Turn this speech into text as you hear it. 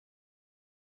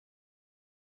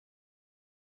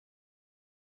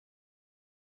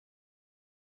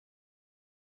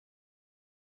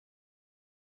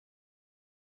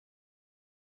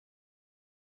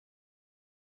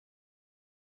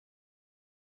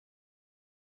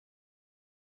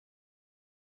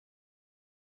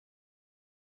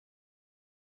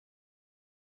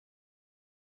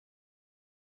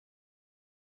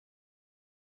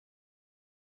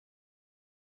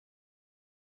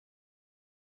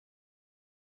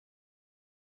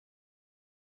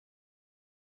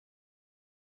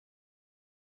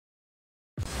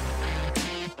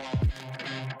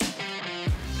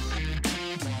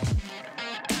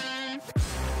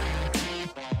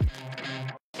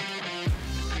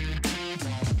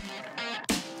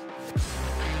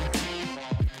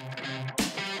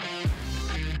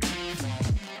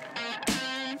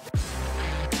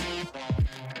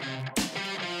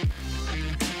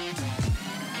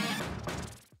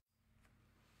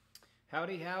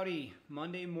Howdy, howdy.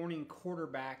 Monday morning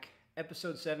quarterback,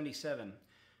 episode 77.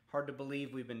 Hard to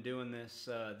believe we've been doing this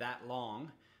that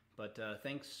long, but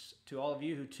thanks to all of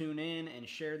you who tune in and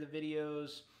share the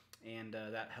videos, and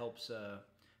that helps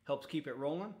keep it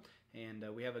rolling. And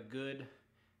we have a good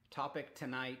topic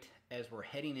tonight as we're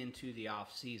heading into the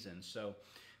off season. So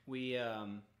we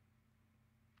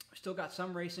still got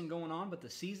some racing going on, but the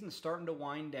season's starting to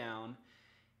wind down,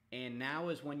 and now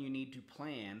is when you need to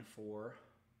plan for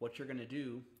what you're going to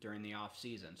do during the off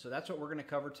season. So that's what we're going to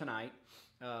cover tonight.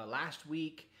 Last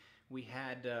week we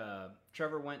had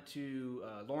Trevor went to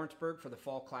Lawrenceburg for the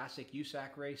Fall Classic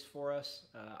USAC race for us.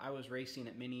 I was racing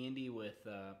at Mini Indy with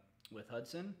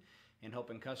Hudson and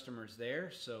helping customers there.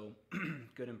 So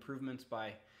good improvements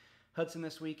by Hudson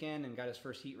this weekend, and got his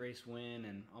first heat race win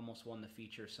and almost won the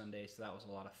feature Sunday. So that was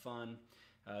a lot of fun.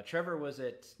 Trevor was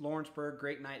at Lawrenceburg.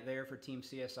 Great night there for Team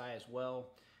CSI as well.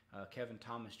 Kevin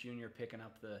Thomas Jr. picking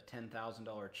up the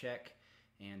 $10,000 check,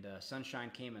 and Sunshine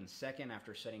came in second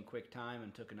after setting quick time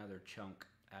and took another chunk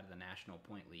out of the national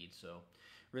point lead. So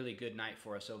really good night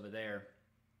for us over there.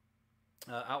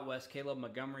 Out west, Caleb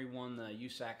Montgomery won the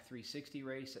USAC 360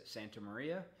 race at Santa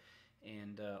Maria,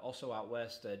 and also out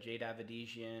west, Jade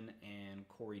Avedisian and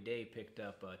Corey Day picked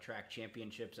up track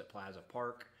championships at Plaza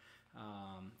Park.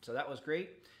 So that was great.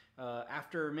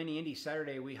 After Mini Indy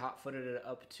Saturday, we hot-footed it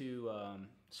up to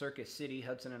Circus City.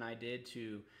 Hudson and I did,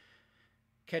 to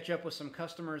catch up with some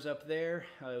customers up there.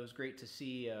 It was great to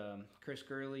see Chris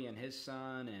Gurley and his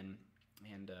son,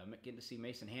 and getting to see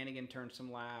Mason Hannigan turn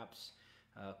some laps.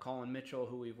 Colin Mitchell,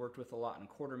 who we've worked with a lot in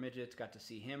quarter midgets, got to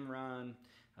see him run.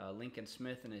 Lincoln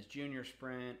Smith in his junior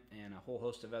sprint, and a whole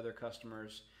host of other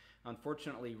customers.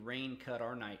 Unfortunately, rain cut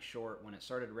our night short. When it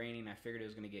started raining, I figured it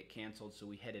was going to get canceled, so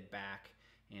we headed back.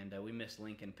 And we missed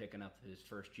Lincoln picking up his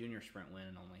first junior sprint win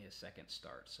and only his second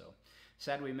start. So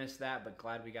sad we missed that, but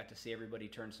glad we got to see everybody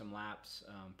turn some laps.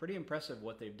 Pretty impressive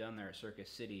what they've done there at Circus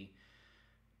City.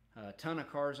 A ton of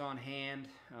cars on hand,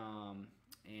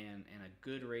 and a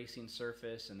good racing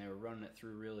surface, and they were running it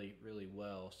through really, really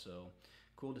well. So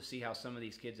cool to see how some of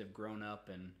these kids have grown up,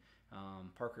 and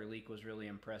Parker Leak was really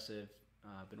impressive.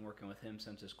 I've been working with him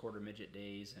since his quarter midget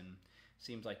days, and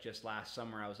seems like just last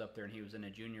summer I was up there and he was in a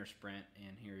junior sprint,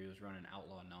 and here he was running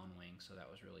Outlaw non-wing, so that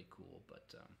was really cool.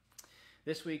 But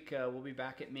this week we'll be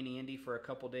back at Mini Indy for a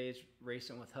couple days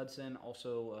racing with Hudson,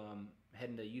 also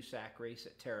heading to USAC race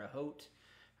at Terre Haute.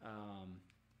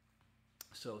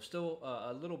 So still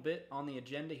a little bit on the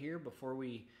agenda here before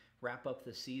we wrap up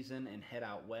the season and head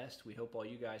out west. We hope all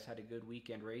you guys had a good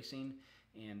weekend racing,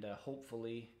 and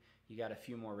hopefully you got a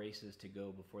few more races to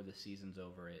go before the season's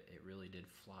over. It really did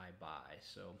fly by.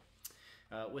 So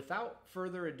without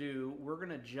further ado, we're going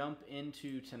to jump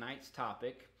into tonight's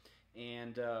topic.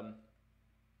 And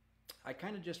I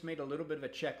kind of just made a little bit of a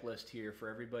checklist here for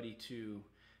everybody to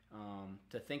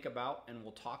think about, and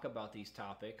we'll talk about these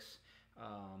topics.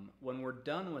 When we're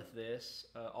done with this,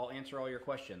 I'll answer all your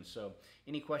questions. So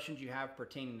any questions you have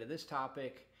pertaining to this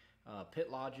topic,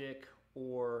 pit logic,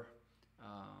 or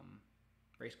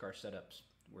race car setups,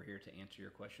 we're here to answer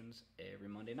your questions every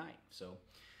Monday night. So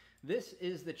this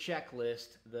is the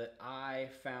checklist that I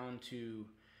found to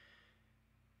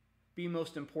be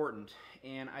most important.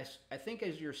 And I think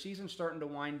as your season's starting to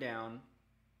wind down,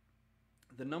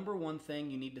 the number one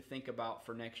thing you need to think about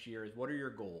for next year is, what are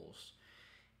your goals?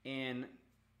 And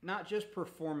not just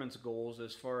performance goals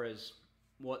as far as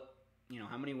what,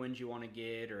 how many wins you want to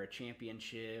get, or a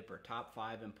championship, or top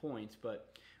 5 in points,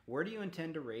 but where do you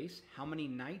intend to race? How many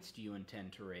nights do you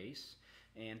intend to race?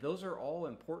 And those are all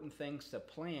important things to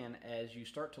plan as you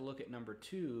start to look at number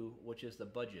 2, which is the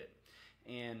budget.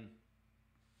 And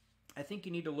I think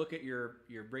you need to look at your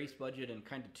race budget in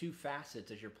kind of 2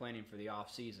 facets as you're planning for the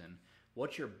off season.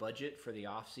 What's your budget for the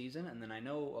off season? And then I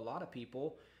know a lot of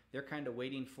people, they're kind of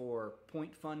waiting for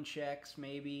point fund checks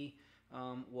maybe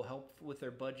will help with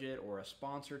their budget, or a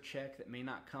sponsor check that may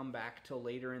not come back till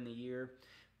later in the year.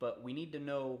 But we need to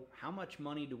know, how much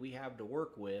money do we have to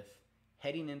work with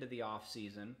heading into the off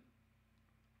season,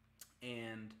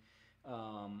 and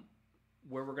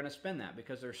where we're going to spend that,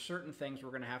 because there's certain things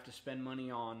we're going to have to spend money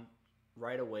on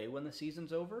right away when the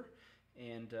season's over,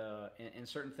 and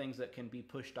certain things that can be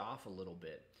pushed off a little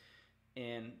bit.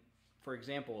 And for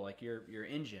example, like your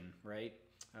engine, right?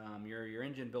 Your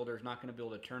engine builder is not going to be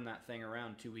able to turn that thing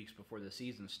around 2 weeks before the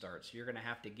season starts. You're going to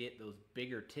have to get those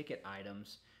bigger ticket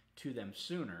items to them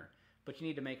sooner, but you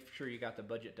need to make sure you got the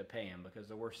budget to pay them, because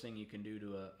the worst thing you can do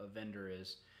to a vendor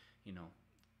is,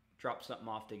 drop something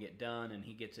off to get done, and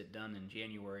he gets it done in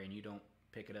January, and you don't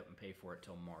pick it up and pay for it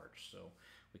till March. So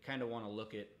we kind of want to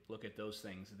look at those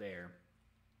things there.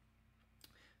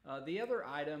 The other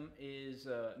item is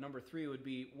number 3 would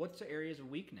be, what's the areas of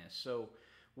weakness? So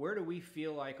where do we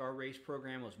feel like our race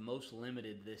program was most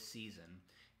limited this season?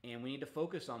 And we need to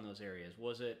focus on those areas.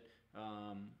 Was it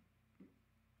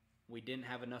we didn't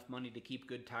have enough money to keep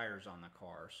good tires on the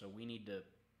car, so we need to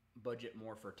budget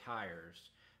more for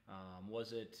tires?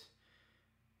 Was it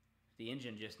the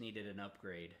engine just needed an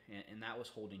upgrade, and that was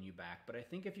holding you back? But I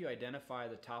think if you identify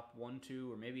the top 1,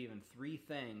 2, or maybe even 3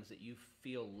 things that you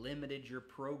feel limited your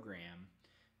program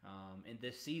in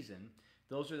this season,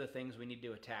 those are the things we need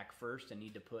to attack first and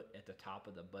need to put at the top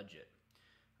of the budget.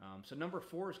 So number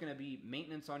 4 is going to be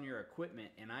maintenance on your equipment,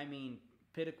 and I mean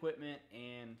pit equipment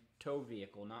and tow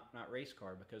vehicle, not race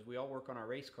car, because we all work on our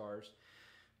race cars,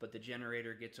 but the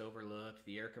generator gets overlooked,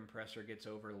 the air compressor gets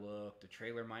overlooked, the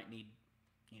trailer might need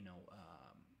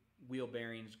wheel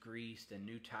bearings greased and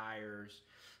new tires.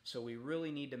 So we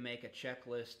really need to make a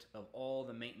checklist of all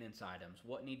the maintenance items.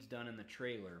 What needs done in the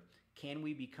trailer? Can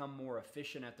we become more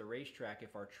efficient at the racetrack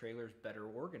if our trailer's better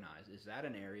organized? Is that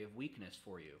an area of weakness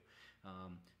for you?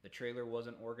 The trailer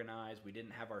wasn't organized. We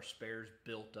didn't have our spares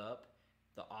built up.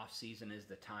 The off season is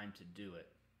the time to do it.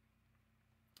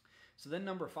 So then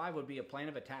number 5 would be a plan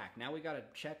of attack. Now we got a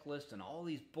checklist and all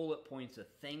these bullet points of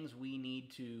things we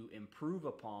need to improve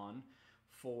upon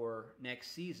for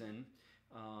next season.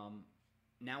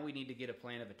 Now we need to get a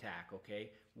plan of attack,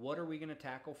 okay? What are we going to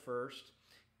tackle first?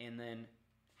 And then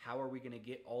how are we going to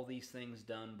get all these things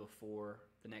done before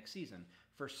the next season?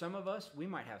 For some of us, we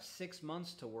might have 6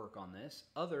 months to work on this.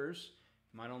 Others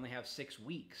might only have 6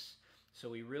 weeks. So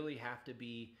we really have to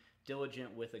be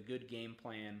diligent with a good game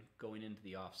plan going into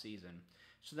the off season.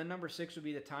 So then number 6 would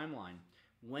be the timeline.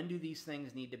 When do these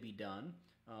things need to be done?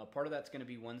 Part of that's going to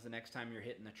be when's the next time you're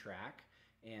hitting the track.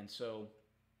 And so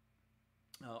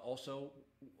also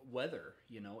weather.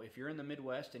 If you're in the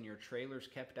Midwest and your trailer's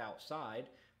kept outside,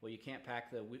 well, you can't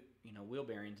pack the wheel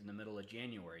bearings in the middle of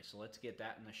January. So let's get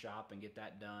that in the shop and get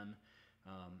that done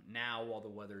now while the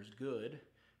weather's good,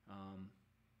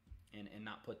 and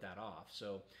not put that off.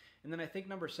 So, and then I think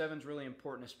number 7 is really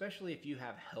important, especially if you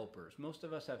have helpers. Most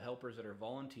of us have helpers that are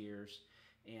volunteers,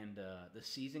 and the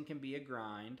season can be a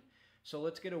grind. So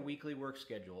let's get a weekly work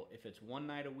schedule. If it's 1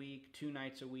 night a week, 2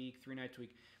 nights a week, 3 nights a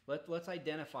week, let's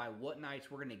identify what nights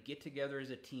we're going to get together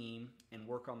as a team and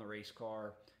work on the race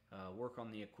car, work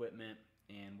on the equipment,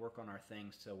 and work on our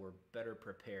things so we're better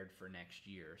prepared for next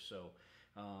year. So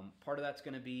part of that's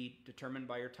going to be determined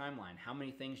by your timeline. How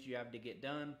many things do you have to get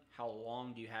done? How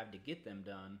long do you have to get them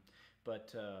done?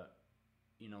 But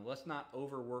let's not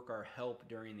overwork our help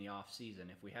during the off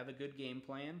season. If we have a good game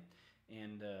plan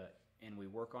and we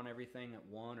work on everything at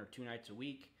 1 or 2 nights a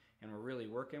week, and we're really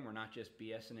working, we're not just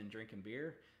BSing and drinking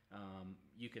beer,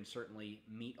 you can certainly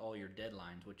meet all your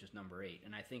deadlines, which is number 8.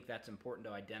 And I think that's important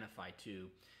to identify too,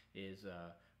 is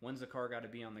when's the car got to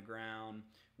be on the ground?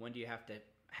 When do you have to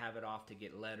have it off to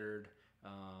get lettered?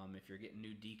 If you're getting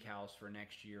new decals for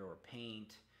next year or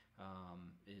paint,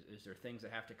 is there things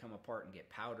that have to come apart and get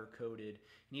powder coated?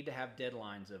 You need to have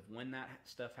deadlines of when that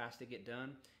stuff has to get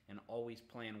done, and always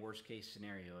plan worst case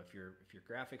scenario. If your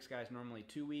graphics guy's normally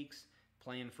 2 weeks,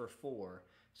 plan for 4,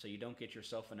 so you don't get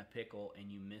yourself in a pickle and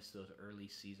you miss those early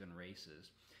season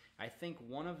races. I think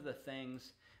one of the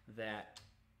things that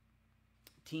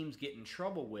teams get in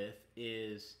trouble with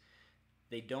is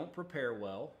they don't prepare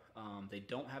well, they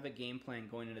don't have a game plan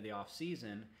going into the off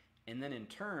season, and then in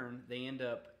turn they end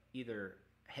up either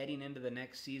heading into the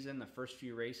next season, the first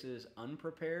few races,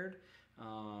 unprepared,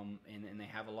 and they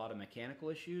have a lot of mechanical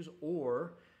issues,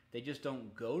 or they just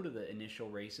don't go to the initial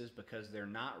races because they're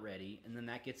not ready, and then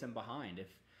that gets them behind.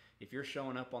 If you're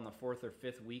showing up on the 4th or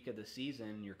 5th week of the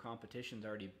season, your competition's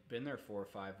already been there 4 or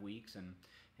 5 weeks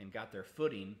and got their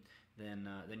footing, then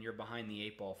you're behind the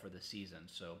 8 ball for the season.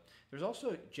 So there's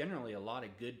also generally a lot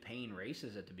of good paying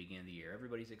races at the beginning of the year.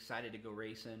 Everybody's excited to go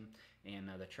racing, and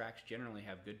the tracks generally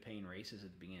have good paying races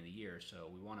at the beginning of the year. So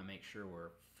we want to make sure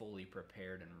we're fully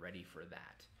prepared and ready for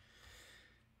that.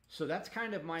 So that's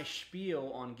kind of my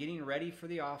spiel on getting ready for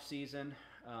the off season.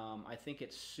 I think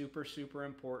it's super, super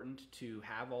important to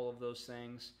have all of those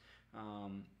things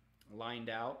lined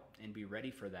out and be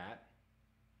ready for that.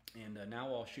 And now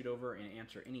I'll shoot over and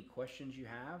answer any questions you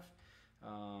have.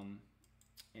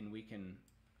 And we can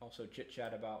also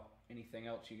chit-chat about anything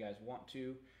else you guys want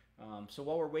to. So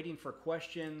while we're waiting for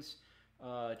questions,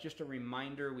 just a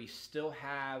reminder, we still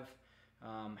have,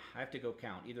 I have to go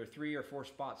count, either 3 or 4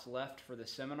 spots left for the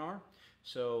seminar.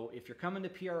 So if you're coming to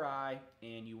PRI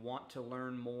and you want to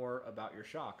learn more about your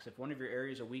shocks, if one of your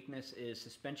areas of weakness is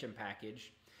suspension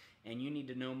package, and you need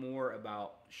to know more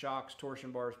about shocks, torsion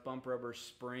bars, bump rubbers,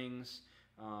 springs,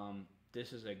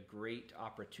 this is a great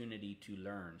opportunity to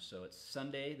learn. So it's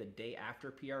Sunday, the day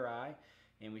after PRI,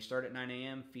 and we start at 9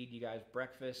 a.m., feed you guys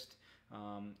breakfast,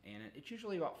 and it's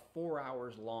usually about 4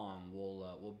 hours long.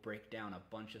 We'll break down a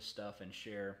bunch of stuff and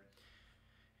share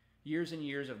years and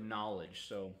years of knowledge.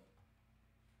 So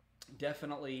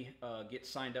definitely get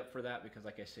signed up for that, because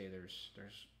like I say, there's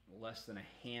less than a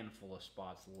handful of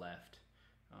spots left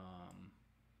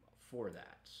for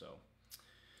that. So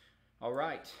all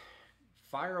right,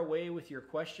 fire away with your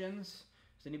questions.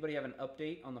 Does anybody have an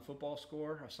update on the football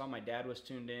score? I saw my dad was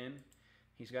tuned in.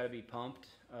 He's got to be pumped.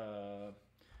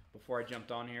 Before I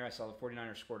jumped on here, I saw the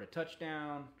 49ers scored a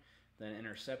touchdown, then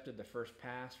intercepted the first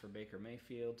pass for Baker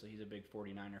Mayfield, so he's a big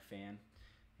 49er fan,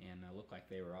 and looked like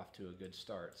they were off to a good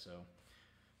start. So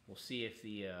we'll see if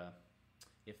the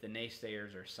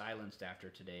naysayers are silenced after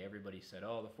today. Everybody said,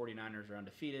 oh, the 49ers are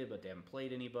undefeated, but they haven't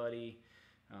played anybody.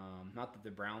 Not that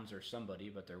the Browns are somebody,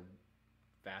 but they're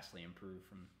vastly improved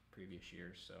from previous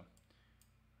years. So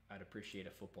I'd appreciate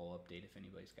a football update if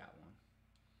anybody's got one.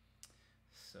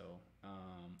 So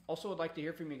also would like to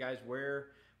hear from you guys where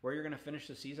you're going to finish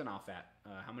the season off at.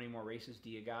 How many more races do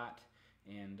you got,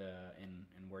 and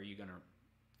where are you going to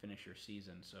finish your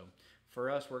season? So for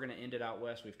us, we're going to end it out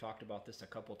west. We've talked about this a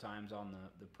couple times on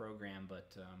the program,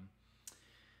 but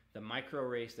the micro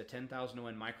race, the 10,000 to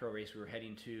win micro race we were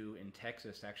heading to in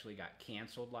Texas, actually got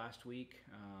canceled last week.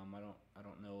 I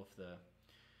don't know if the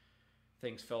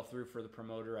things fell through for the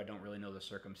promoter. I don't really know the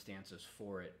circumstances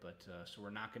for it, but so we're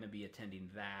not going to be attending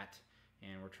that,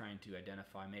 and we're trying to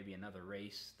identify maybe another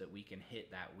race that we can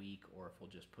hit that week, or if we'll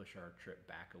just push our trip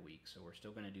back a week. So we're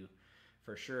still going to do,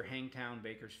 for sure, Hangtown,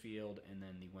 Bakersfield, and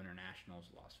then the Winter Nationals,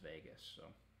 Las Vegas. So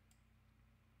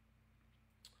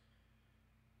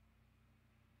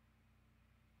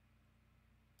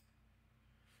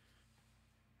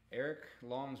Eric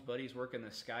Long's buddies work in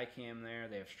the sky cam there.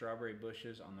 They have strawberry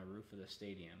bushes on the roof of the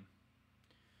stadium.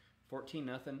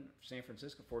 14-0 San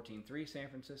Francisco, 14-3 San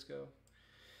Francisco.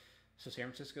 So San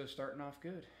Francisco's starting off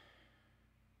good.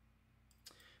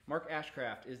 Mark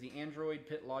Ashcraft, is the Android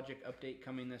Pit Logic update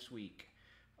coming this week?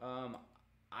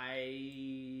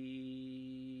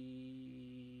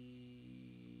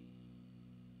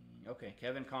 Okay,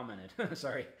 Kevin commented.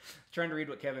 Sorry, trying to read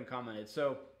what Kevin commented.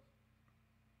 So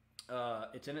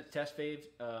it's in its test phase.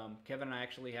 Kevin and I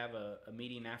actually have a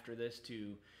meeting after this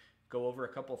to go over a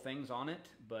couple things on it,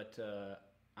 but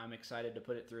I'm excited to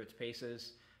put it through its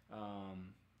paces.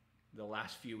 The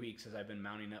last few weeks, as I've been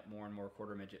mounting up more and more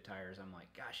quarter midget tires, I'm like,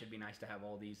 gosh, it'd be nice to have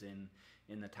all these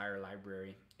in the tire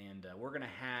library. And we're going to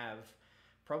have,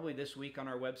 probably this week on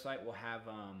our website, we'll have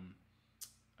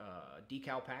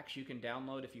decal packs you can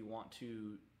download if you want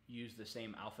to use the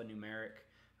same alphanumeric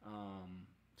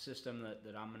system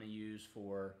that I'm going to use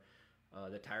for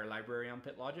the tire library on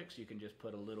Pit Logic. So you can just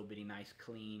put a little bitty nice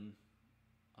clean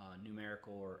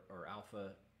numerical or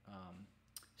alpha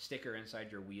sticker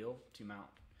inside your wheel to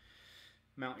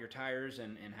mount your tires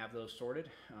and have those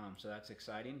sorted. So that's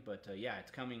exciting. But yeah,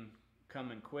 it's coming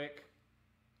quick.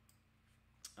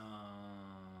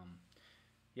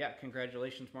 Yeah,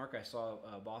 congratulations, Mark. I saw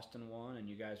Boston won, and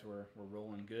you guys were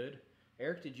rolling good.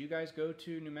 Eric, did you guys go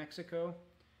to New Mexico?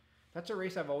 That's a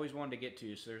race I've always wanted to get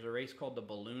to. So there's a race called the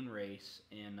Balloon Race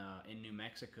in New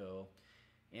Mexico.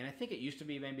 And I think it used to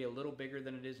be maybe a little bigger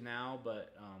than it is now,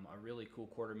 but a really cool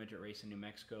quarter midget race in New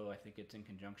Mexico. I think it's in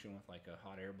conjunction with like a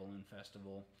hot air balloon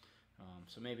festival.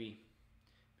 So maybe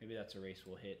that's a race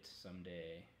we'll hit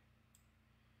someday.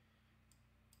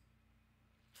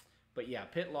 But yeah,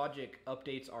 Pit Logic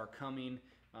updates are coming.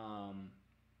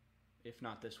 If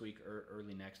not this week or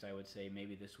early next, I would say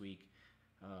maybe this week.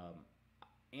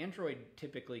 Android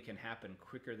typically can happen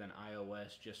quicker than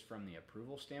iOS just from the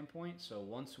approval standpoint. So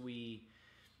once we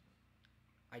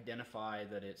identify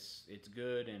that it's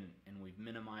good and we've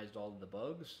minimized all of the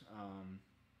bugs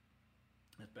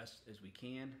as best as we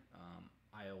can,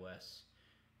 iOS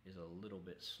is a little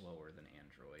bit slower than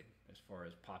Android as far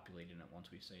as populating it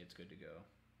once we say it's good to go.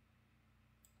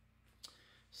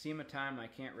 SEMA time, I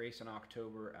can't race in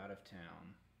October out of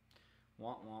town.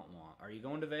 Want. Are you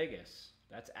going to Vegas?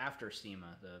 That's after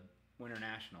SEMA, the Winter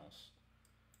Nationals.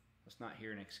 Let's not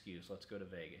hear an excuse. Let's go to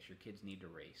Vegas. Your kids need to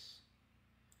race.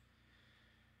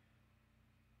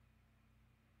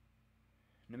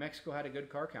 New Mexico had a good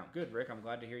car count. Good, Rick. I'm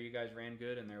glad to hear you guys ran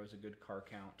good and there was a good car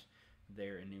count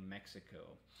there in New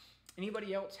Mexico.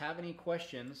 Anybody else have any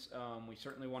questions? We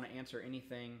certainly want to answer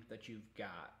anything that you've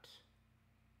got.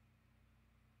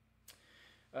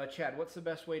 Chad, what's the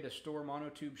best way to store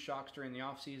monotube shocks during the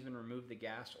off-season, remove the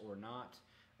gas or not?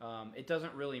 It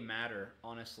doesn't really matter,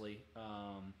 honestly.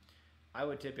 I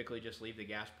would typically just leave the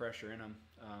gas pressure in them.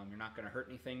 You're not going to hurt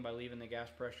anything by leaving the gas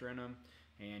pressure in them,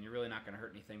 and you're really not going to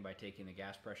hurt anything by taking the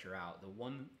gas pressure out. The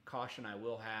one caution I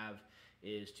will have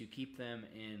is to keep them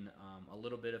in a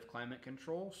little bit of climate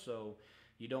control. So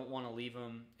you don't want to leave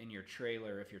them in your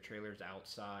trailer if your trailer's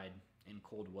outside in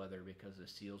cold weather, because the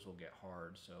seals will get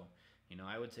hard. So,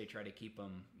 I would say try to keep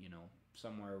them,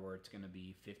 somewhere where it's going to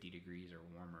be 50 degrees or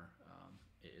warmer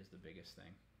is the biggest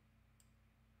thing.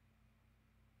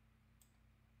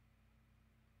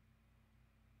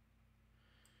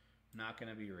 Not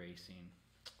going to be racing.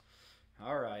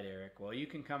 All right, Eric. Well, you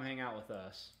can come hang out with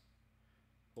us.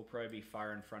 We'll probably be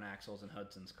firing front axles in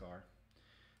Hudson's car.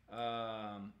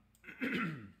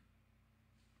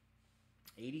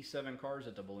 87 cars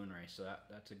at the balloon race, so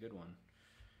that's a good one.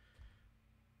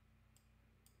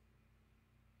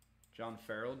 John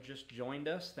Farrell just joined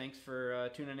us. Thanks for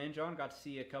tuning in, John. Got to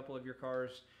see a couple of your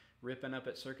cars ripping up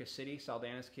at Circus City.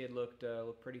 Saldana's kid looked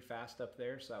pretty fast up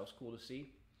there, so that was cool to see.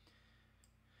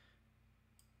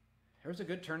 There was a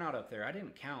good turnout up there. I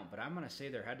didn't count, but I'm going to say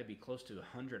there had to be close to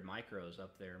 100 micros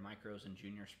up there, micros and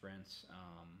junior sprints.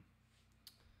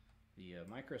 The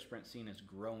micro sprint scene is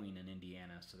growing in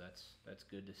Indiana, so that's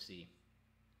good to see.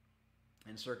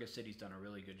 And Circus City's done a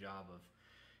really good job of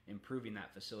improving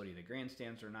that facility. The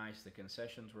grandstands are nice, the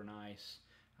concessions were nice,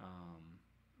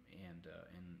 and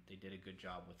they did a good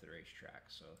job with the racetrack.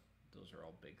 So those are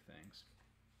all big things.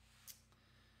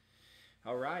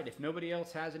 All right, if nobody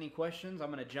else has any questions,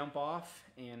 I'm going to jump off,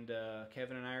 and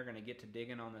Kevin and I are going to get to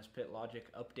digging on this Pit Logic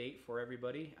update for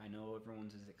everybody. I know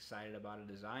everyone's as excited about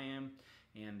it as I am,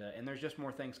 and there's just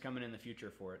more things coming in the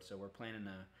future for it. So we're planning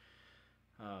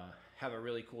to have a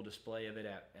really cool display of it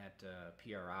at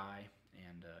PRI,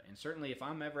 and certainly if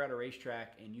I'm ever at a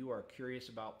racetrack and you are curious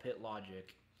about Pit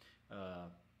Logic,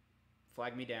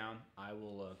 flag me down. I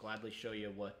will gladly show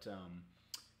you what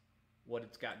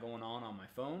it's got going on my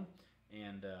phone.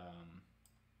 And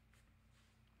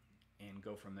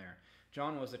go from there.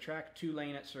 John, was the track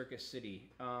 2-lane at Circus City?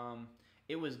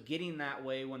 It was getting that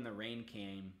way when the rain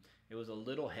came. It was a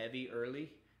little heavy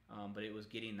early, but it was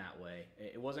getting that way.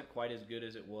 It wasn't quite as good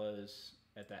as it was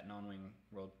at that non-wing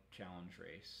World Challenge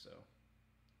race. So,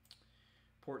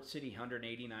 Port City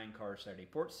 189 car Saturday.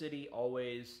 Port City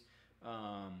always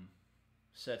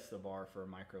sets the bar for a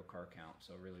micro car count.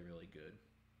 So really, really good.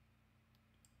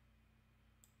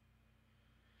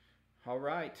 All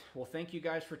right. Well, thank you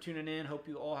guys for tuning in. Hope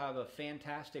you all have a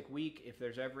fantastic week. If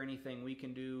there's ever anything we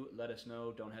can do, let us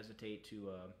know. Don't hesitate to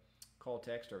call,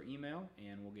 text, or email,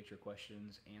 and we'll get your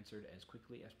questions answered as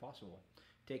quickly as possible.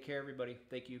 Take care, everybody.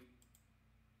 Thank you.